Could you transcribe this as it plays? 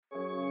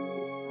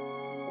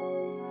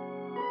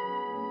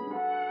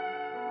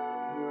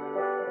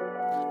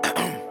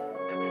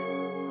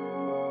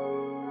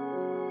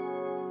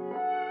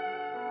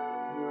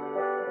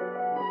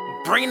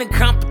Bring the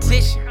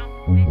competition.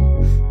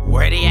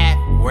 Where they at?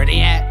 Where they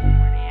at?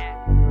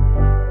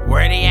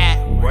 Where they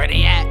at? Where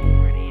they at?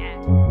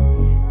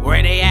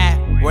 Where they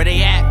at? Where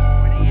they at?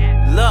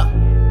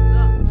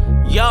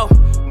 Look, yo,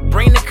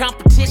 bring the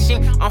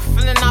competition. I'm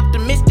feeling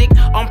optimistic.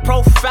 I'm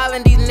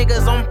profiling these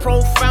niggas. I'm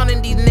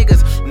profounding these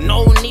niggas.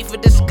 No need for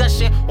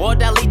discussion or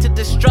that lead to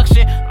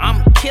destruction.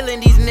 I'm killing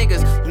these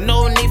niggas.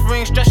 No need for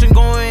instruction.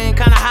 Going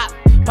kinda hot.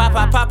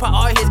 Pop,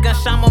 all his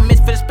gunshots, I'ma miss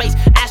for the space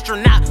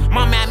astronaut.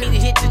 My man me to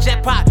hit the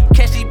jackpot.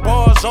 Catch these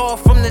bars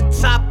off from the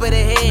top of the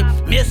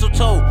head.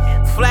 Mistletoe,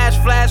 flash,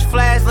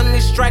 let me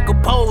strike a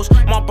pose.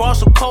 My bars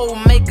so cold,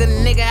 make a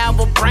nigga have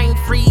a brain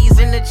freeze.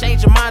 And to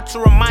change your mind to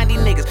remind these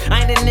niggas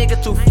I ain't a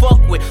nigga to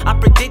fuck with. I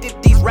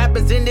predicted these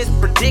rappers in this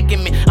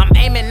predicament. I'm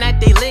aiming at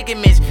they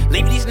ligaments.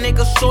 Leave these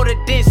niggas short of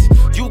this.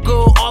 You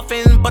go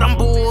offense, but I'm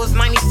Bulls,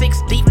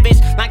 96 defense.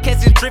 Now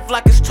catches drift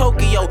like it's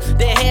Tokyo.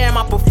 They hair in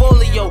my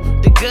portfolio.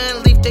 The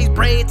gun leaf they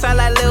braid tight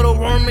like little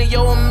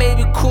Romeo and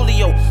maybe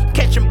Coolio.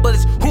 Catching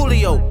bullets,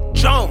 Julio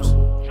Jones.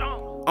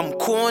 I'm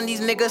cool on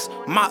these niggas.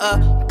 My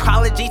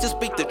apologies to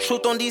speak the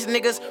truth on these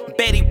niggas.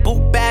 Betty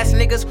Boop ass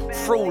niggas,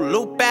 Fruit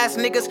Loop ass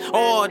niggas.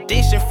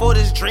 Audition for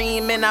this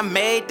dream and I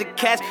made the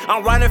catch.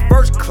 I'm riding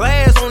first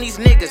class on these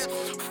niggas.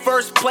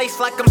 First place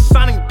like I'm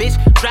Sonic, bitch.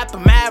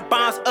 Dropping mad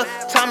bombs,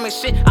 time and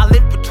shit. I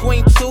live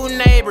between two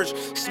neighbors,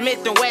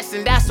 Smith and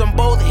Wesson, that's on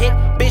both hit.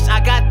 Bitch, I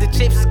got the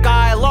chip,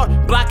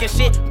 Skylord, blocking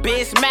shit.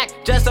 Biz Mac,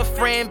 just a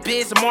friend,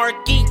 Biz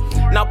Marquee.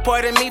 Now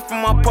pardon me for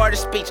my part of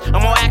speech. I'm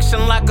on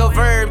action like a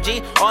verb,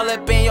 G. All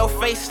up in your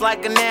face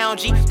like a noun,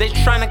 G. They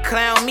tryna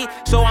clown me,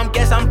 so I'm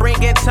I'm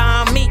bringing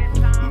Tommy.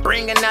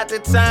 Bringing out the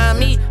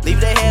Tommy. Leave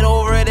the head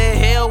over the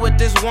hill with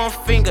this one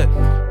finger.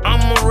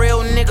 I'm a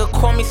real nigga,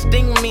 call me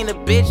Sting, mean a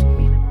bitch.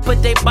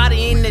 Put they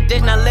body in the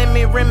dish, now let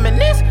me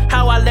reminisce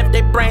how I left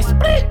they brain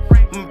split.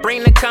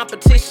 Bring the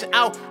competition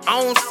out,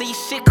 I don't see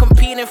shit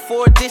competing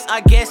for this,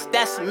 I guess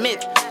that's a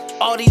myth.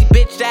 All these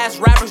bitch ass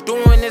rappers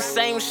doing the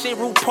same shit.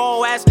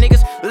 RuPaul ass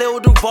niggas, Lil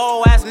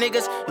Duval ass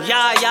niggas,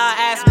 Yaya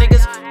ass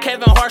niggas,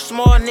 Kevin Hart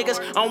small niggas.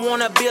 I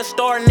wanna be a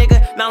star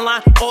nigga. Now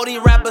line all these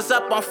rappers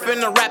up, I'm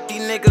finna rap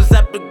these niggas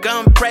up. The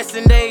gun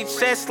pressing they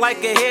chest like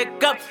a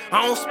hiccup.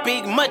 I don't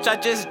speak much, I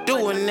just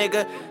do it,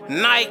 nigga.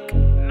 Nike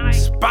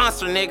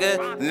sponsor,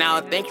 nigga. Now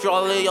thank you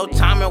all of your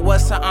time, it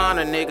was an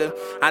honor, nigga.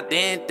 I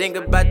didn't think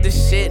about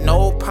this shit,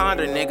 no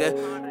ponder,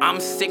 nigga. I'm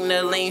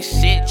signaling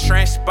shit,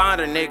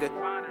 transponder, nigga.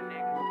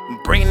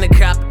 Bring the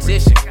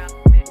competition.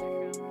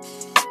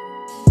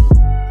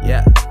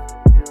 Yeah.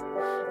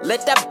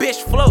 Let that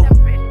bitch flow.